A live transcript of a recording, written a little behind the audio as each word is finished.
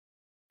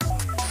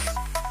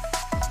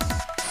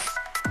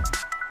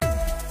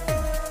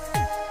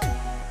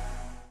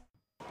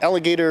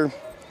Alligator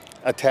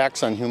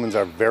attacks on humans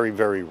are very,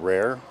 very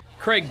rare.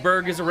 Craig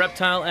Berg is a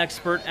reptile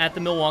expert at the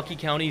Milwaukee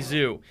County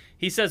Zoo.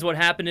 He says what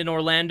happened in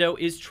Orlando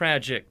is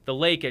tragic. The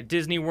lake at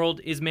Disney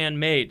World is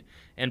man-made,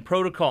 and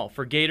protocol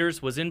for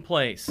gators was in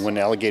place. When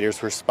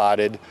alligators were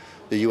spotted,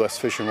 the U.S.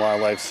 Fish and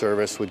Wildlife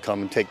Service would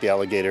come and take the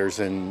alligators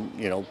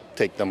and,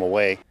 take them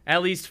away.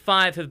 At least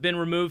 5 have been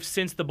removed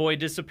since the boy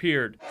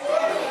disappeared.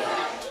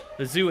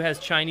 The zoo has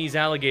Chinese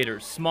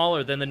alligators,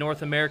 smaller than the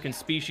North American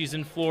species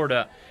in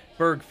Florida.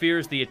 Berg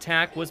fears the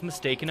attack was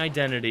mistaken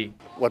identity.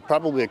 What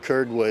probably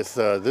occurred with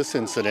this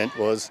incident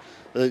was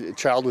the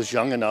child was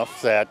young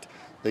enough that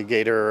the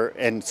gator,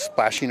 and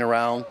splashing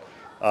around,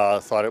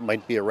 thought it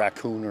might be a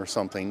raccoon or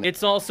something.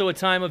 It's also a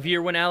time of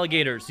year when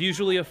alligators,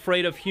 usually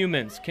afraid of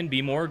humans, can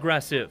be more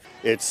aggressive.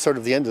 It's sort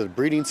of the end of the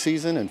breeding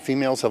season, and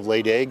females have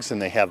laid eggs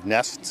and they have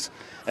nests,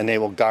 and they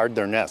will guard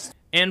their nests.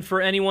 And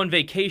for anyone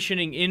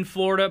vacationing in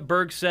Florida,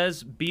 Berg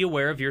says, be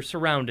aware of your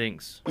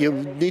surroundings. You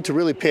need to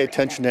really pay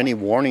attention to any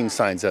warning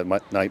signs that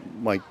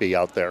might be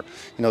out there.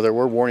 There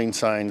were warning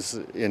signs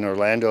in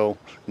Orlando,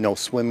 no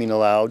swimming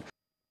allowed.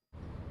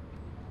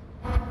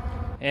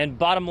 And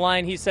bottom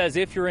line, he says,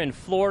 if you're in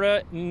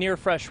Florida near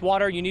fresh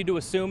water, you need to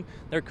assume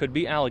there could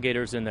be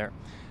alligators in there.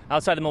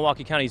 Outside the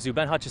Milwaukee County Zoo,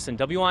 Ben Hutchison,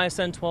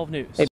 WISN 12 News.